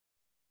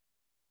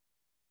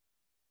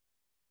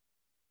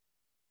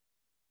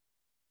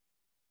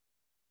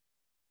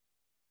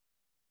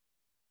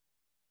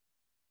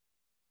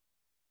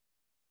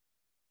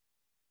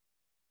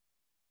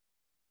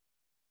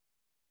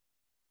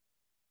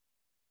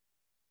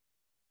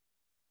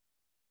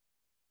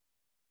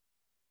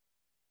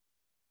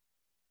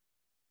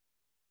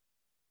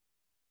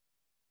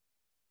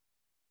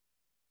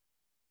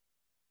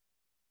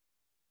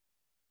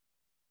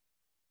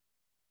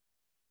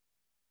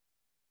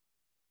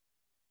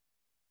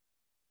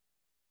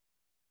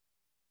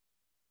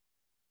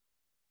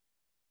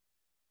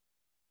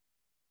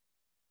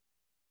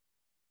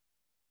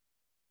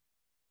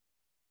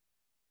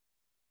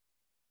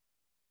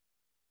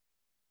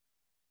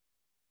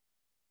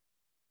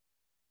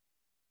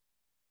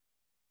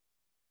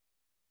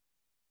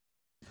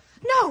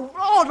No,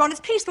 Aldron, it's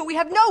peaceful. We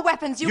have no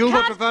weapons. You would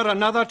can't... prefer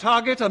another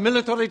target, a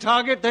military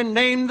target, then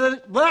name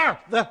the...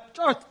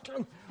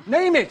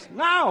 name it,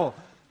 now,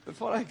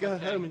 before I go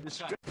home in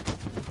distress.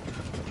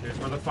 Here's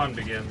where the fun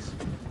begins.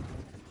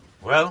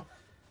 Well?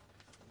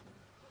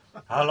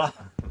 How long?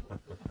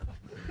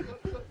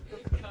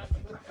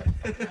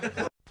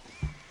 Right,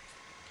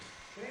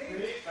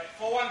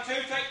 4-1-2,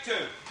 take 2.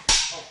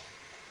 Oh.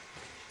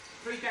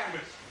 3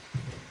 cameras.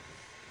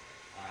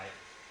 Alright.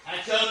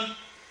 Action.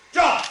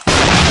 Drop!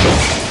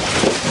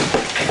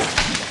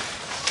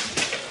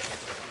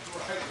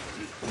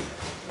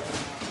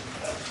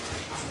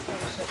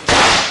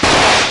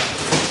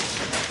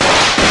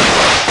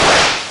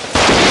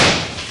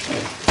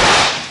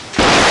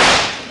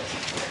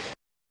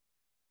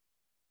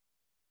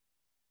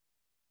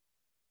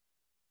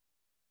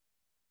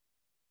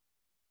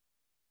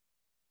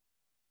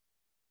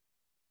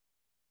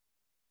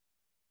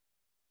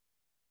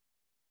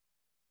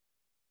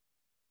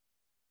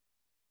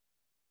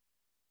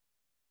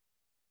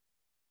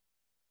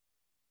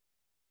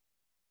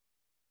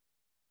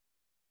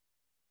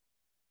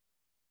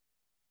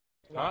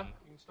 Huh? You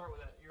can start with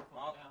that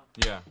earphone down.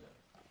 Yeah.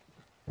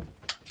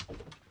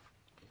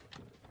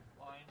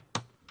 Line.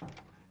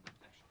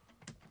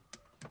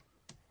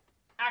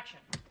 Action.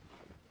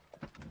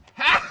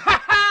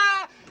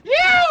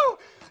 You!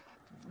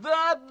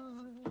 I'm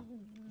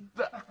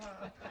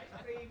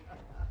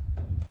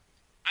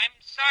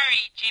sorry,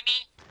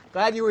 Jimmy.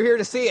 Glad you were here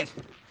to see it.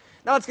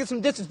 Now let's get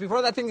some distance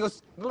before that thing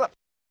goes... Now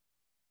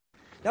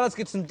let's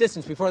get some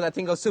distance before that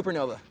thing goes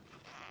supernova.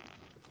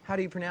 How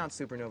do you pronounce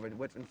supernova?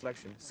 What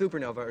inflection?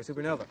 Supernova or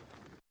supernova?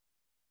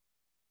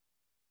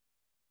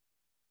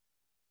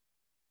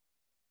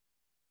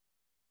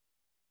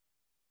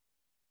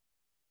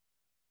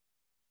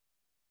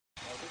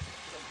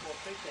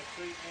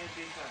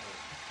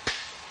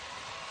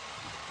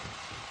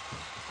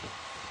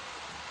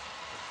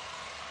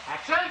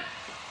 Action.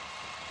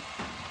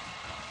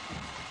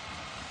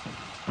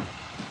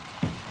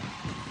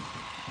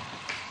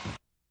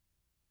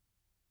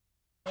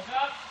 Look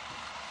up.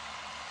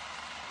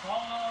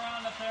 Falling all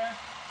around up there.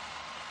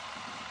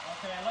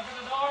 Okay, look at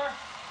the door.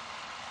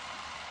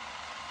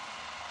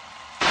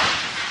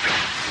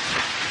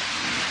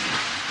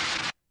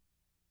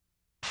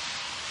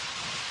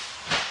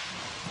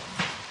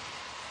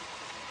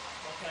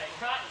 Okay,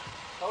 cut.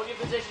 Hold your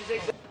positions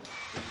exactly.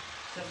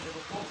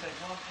 744, take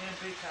 1 and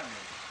B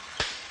cameras.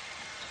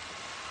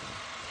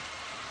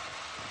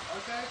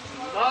 Okay,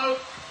 load.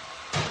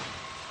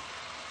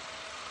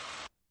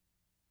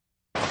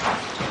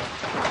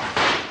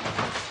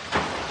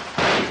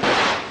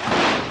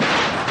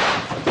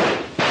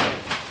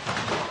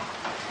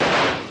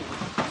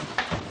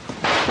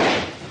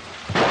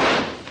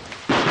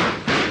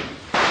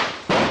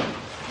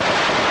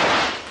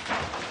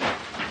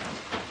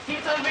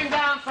 Keep moving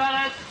down,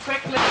 fellas,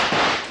 quickly.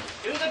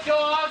 Do the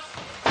doors.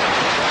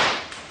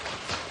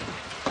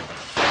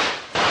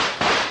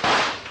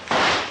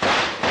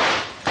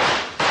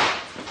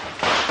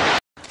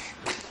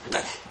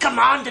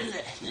 Commander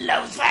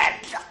Lothan.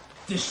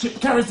 This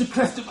ship carries the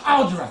crest of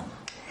Alderaan.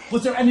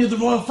 Was there any of the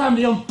royal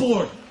family on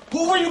board?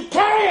 Who were you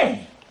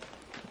carrying?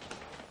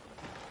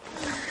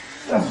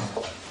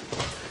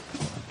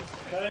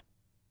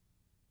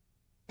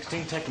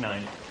 16, take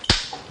 9.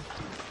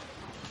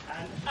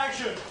 And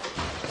action!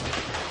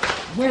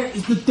 Where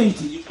is the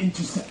data you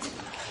intercepted?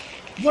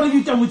 What have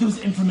you done with those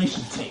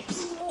information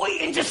tapes? We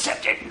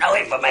intercepted no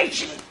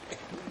information.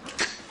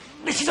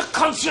 This is a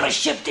consular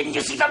ship, didn't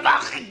you see the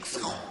markings?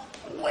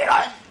 We're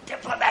on a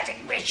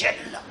diplomatic mission.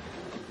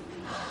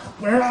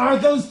 Where are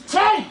those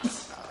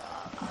tapes?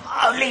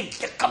 Only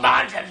the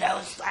commander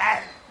knows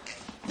that.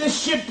 This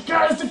ship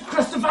carries the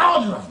crest of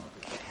Alderaan.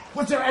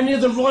 Was there any of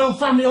the royal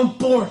family on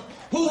board?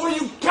 Who were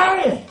you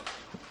carrying?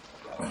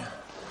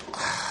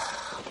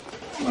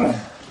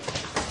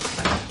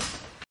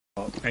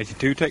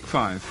 82, take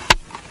 5.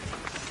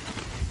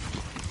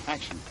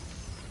 Action.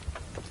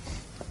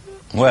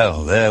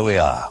 Well, there we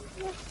are.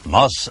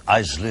 Mos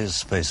Eisley's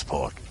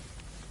spaceport.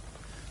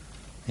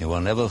 You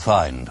will never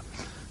find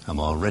a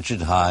more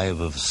wretched hive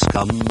of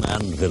scum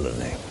and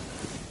villainy.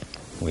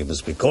 We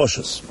must be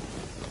cautious.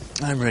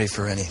 I'm ready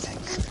for anything.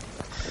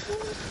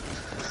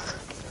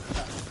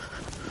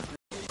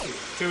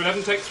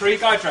 211, take 3,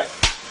 guide track.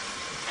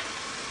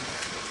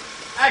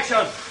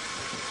 Action!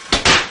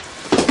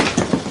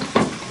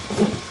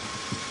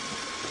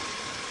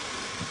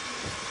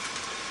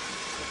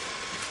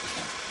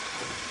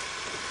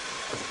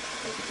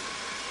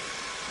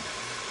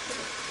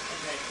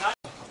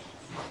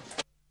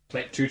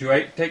 Plate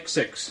 228, take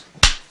 6.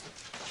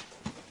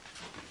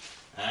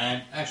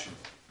 And action.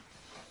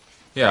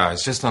 Yeah, I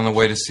was just on the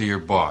way to see your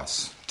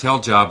boss. Tell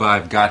Jabba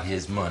I've got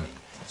his money.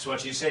 That's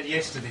what you said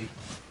yesterday.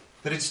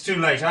 But it's too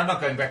late. I'm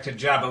not going back to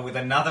Jabba with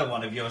another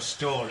one of your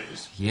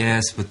stories.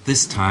 Yes, but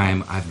this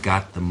time I've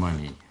got the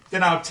money.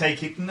 Then I'll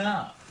take it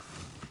now.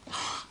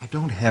 I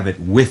don't have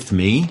it with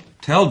me.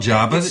 Tell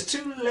Jabba It's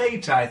too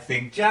late, I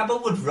think.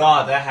 Jabba would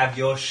rather have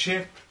your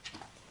ship.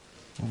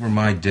 over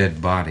my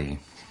dead body.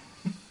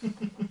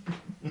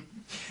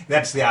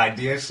 That's the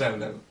idea,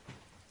 Solo.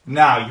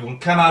 Now you will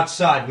come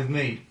outside with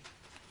me.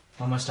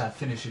 Or must I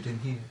finish it in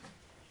here?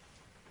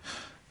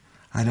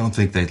 I don't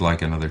think they'd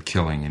like another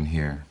killing in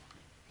here.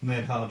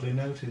 They'd hardly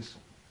notice.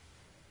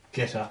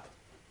 Get up.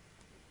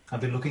 I've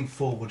been looking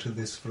forward to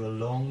this for a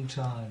long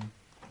time.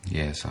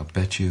 Yes, I'll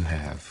bet you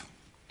have.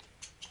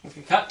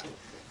 Okay, cut.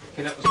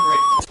 Okay, that was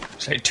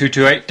great. Say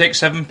 228, take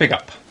 7, pick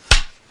up.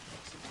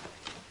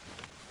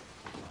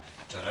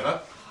 Turn over.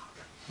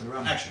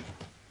 Action.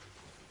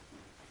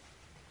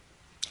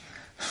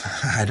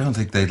 I don't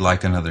think they'd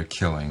like another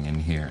killing in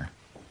here.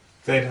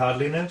 They'd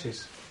hardly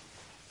notice.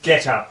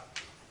 Get up.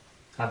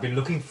 I've been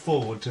looking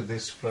forward to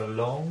this for a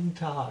long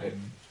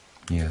time.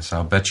 Yes,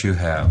 I'll bet you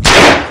have. Okay,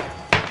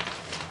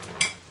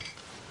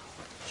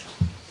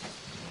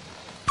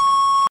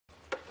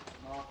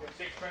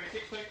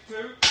 626, take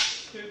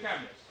 2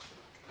 cameras.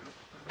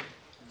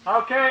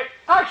 Okay,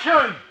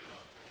 action!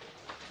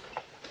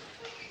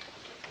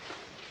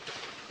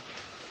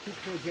 Keep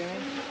cool, Jerry.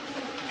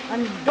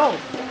 And go!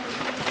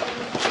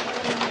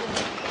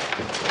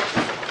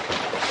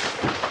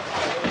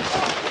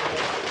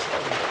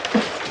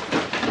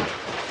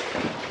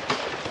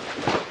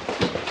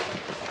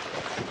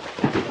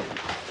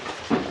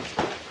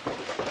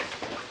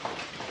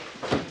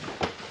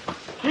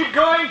 Keep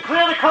going,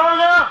 clear the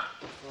corner!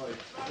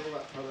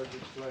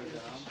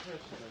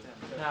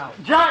 Now.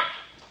 Jack!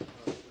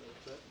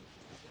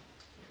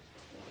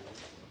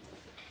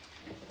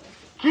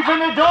 Keep in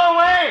the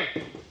doorway!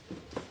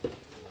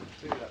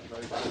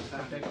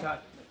 Okay,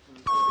 cut.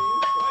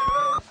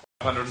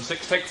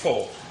 106, take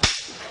 4.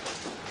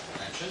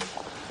 Action.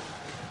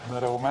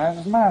 That old man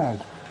is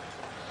mad.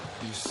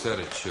 You said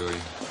it, Chewie.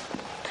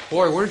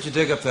 Boy, where'd you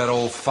dig up that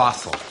old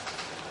fossil?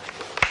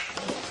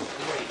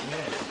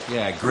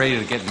 Yeah, great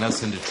at getting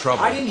us into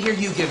trouble. I didn't hear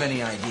you give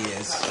any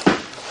ideas.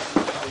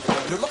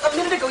 Look, a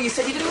minute ago you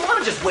said you didn't want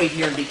to just wait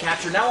here and be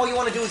captured. Now all you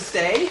want to do is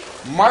stay?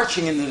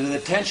 Marching into the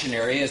detention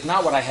area is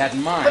not what I had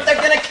in mind. But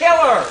they're gonna kill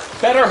her!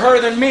 Better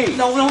her than me.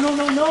 No,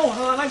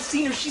 hon. I've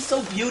seen her. She's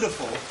so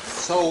beautiful.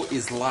 So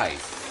is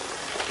life.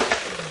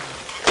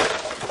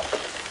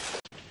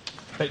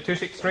 Take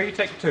 263,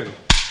 take 2.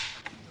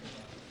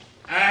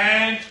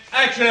 And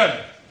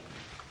action!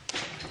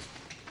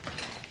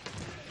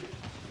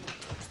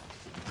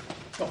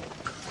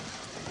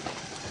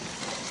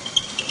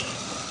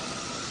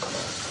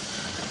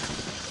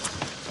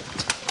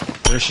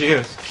 There she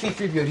is.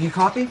 C-3PO, do you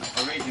copy?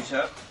 I'll read you,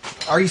 sir.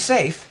 Are you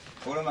safe?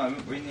 For the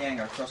moment, we're in the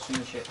hangar across from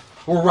the ship.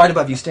 We're right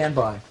above you. Stand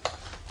by.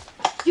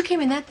 You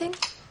came in that thing?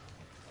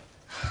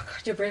 Oh,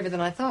 God, you're braver than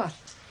I thought.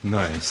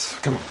 Nice.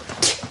 Come on.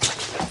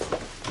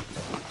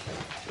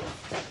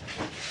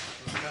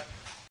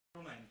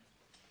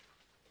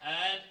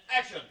 And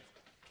action!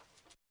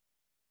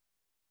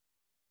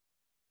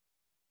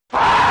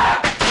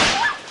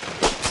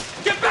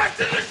 Get back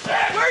to the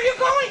ship! Where are you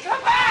going?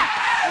 Come back!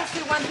 Let's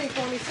do one thing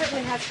for him. He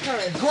certainly has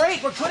courage.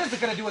 Great! What good is it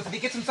going to do us if he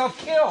gets himself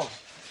killed?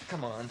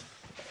 Come on.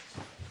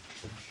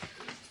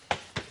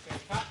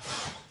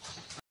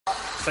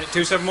 Take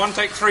 271,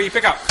 take 3,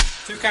 pick up.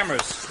 2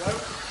 cameras. Go.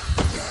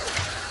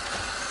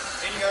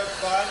 In you go,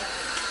 fine.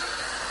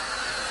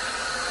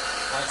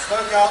 Right,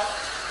 spoke up.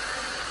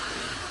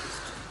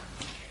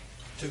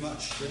 Too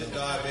much. Let it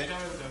die a bit.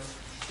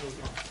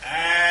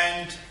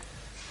 And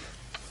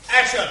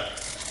action!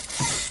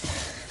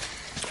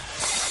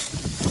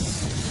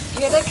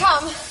 Here they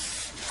come.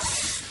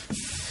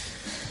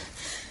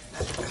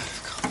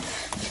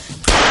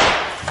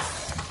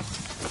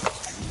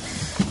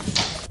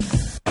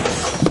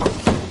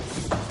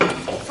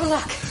 For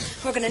luck.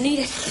 We're gonna need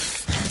it.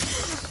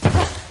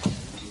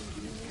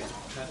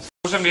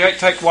 478,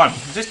 take 1.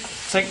 Is this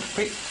sync,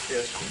 Pete?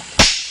 Yes.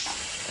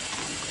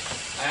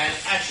 And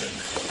action.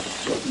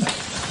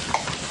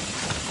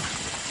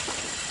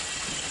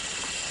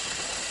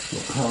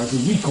 Your powers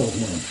are weak, old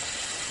man.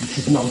 You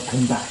should not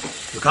come back.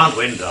 You can't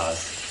win,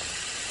 Darth.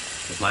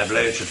 If my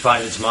blade should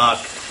find its mark,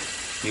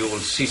 you will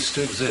cease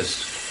to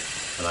exist.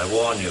 And I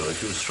warn you,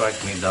 if you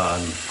strike me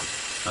down,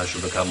 I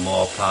shall become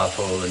more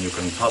powerful than you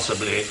can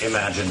possibly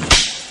imagine. 7,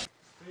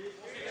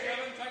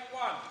 take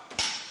 1.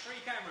 3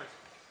 cameras.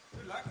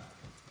 Good luck.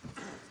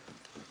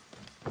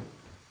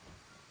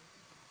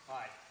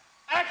 Right.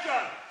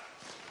 Action!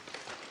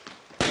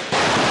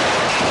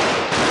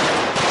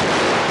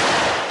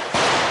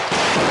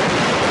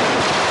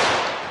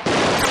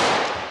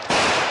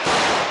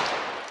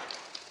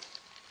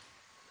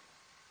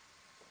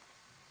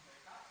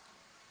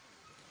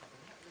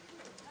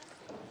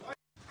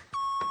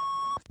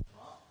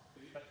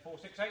 Take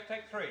 468,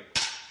 take 3.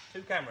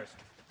 2 cameras.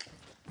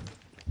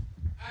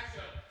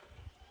 Action!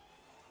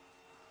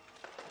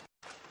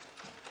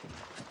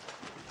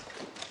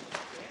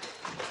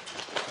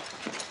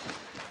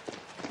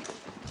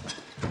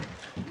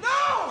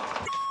 No!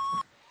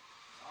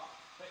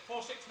 Take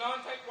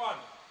 469, take 1.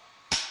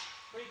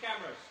 3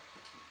 cameras.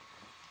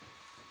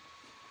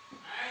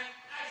 And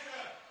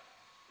action!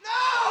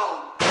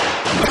 No!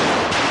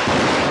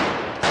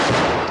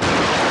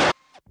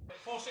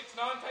 Take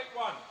 469, take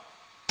 1.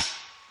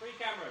 3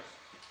 cameras.